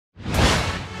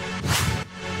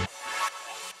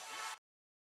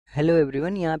Hello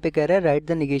everyone, यहाँ पे कह रहा है right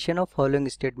the negation of following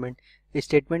statement.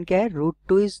 Statement क्या है?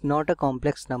 √2 is not a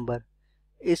complex number.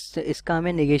 इसका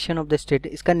हमें नेगेशन ऑफ द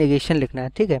इसका नेगेशन लिखना है,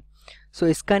 ठीक है। सो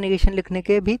इसका नेगेशन लिखने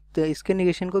के भी इसके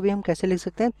नेगेशन को भी हम कैसे लिख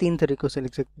सकते हैं? तीन तरीकों से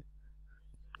लिख सकते हैं,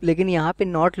 लेकिन यहाँ पे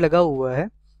नॉट लगा हुआ है,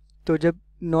 तो जब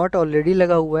नॉट ऑलरेडी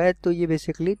लगा हुआ है तो ये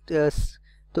बेसिकली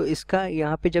तो इसका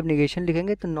यहाँ पे जब नेगेशन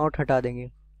लिखेंगे तो नॉट हटा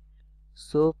देंगे।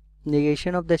 सो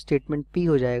negation of the statement P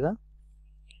हो जाएगा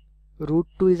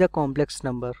 √2 is a complex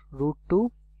number. √2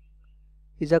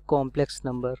 is a complex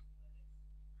number.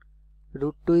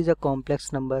 √2 is a complex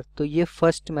number। तो ये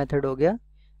फर्स्ट मेथड हो गया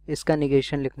इसका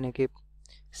निगेशन लिखने के।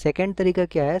 सेकंड तरीका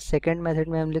क्या है? सेकंड मेथड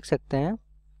में हम लिख सकते हैं,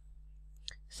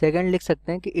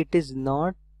 कि इट इज़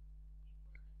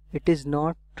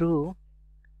नॉट ट्रू।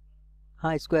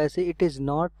 हाँ, इसको ऐसे इट इज़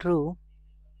नॉट ट्रू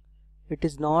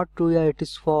या it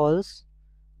is false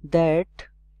that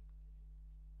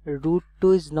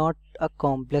 √2 is not a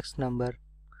complex number.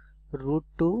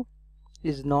 √2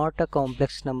 is not a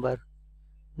complex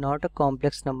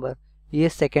number. ये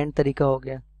सेकंड तरीका हो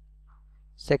गया।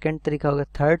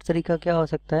 थर्ड तरीका क्या हो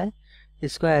सकता है?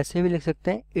 इसको ऐसे भी लिख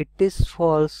सकते हैं, it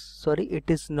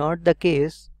is not the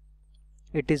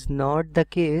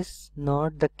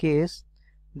case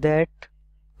that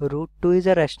 √2 is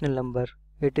a rational number.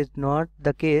 It is not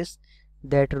the case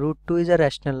that √2 is a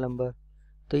rational number.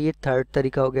 तो ये थर्ड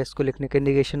तरीका हो गया इसको लिखने के,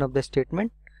 negation of the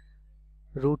statement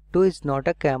 √2 is not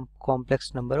a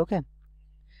complex number. Okay,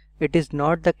 it is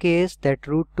not the case that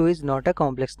 √2 is not a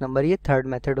complex number. ये third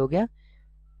method हो गया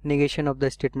नेगेशन ऑफ द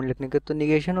स्टेटमेंट लिखने के। तो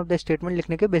नेगेशन ऑफ द स्टेटमेंट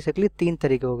लिखने के basically तीन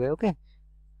तरीके हो गए। ओके,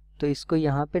 तो इसको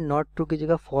यहाँ पे नॉट ट्रू की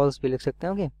जगह फॉल्स भी लिख सकते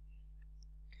हैं। ओके,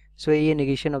 सो ये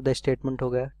नेगेशन ऑफ द स्टेटमेंट हो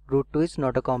गया √2 is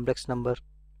not a complex number.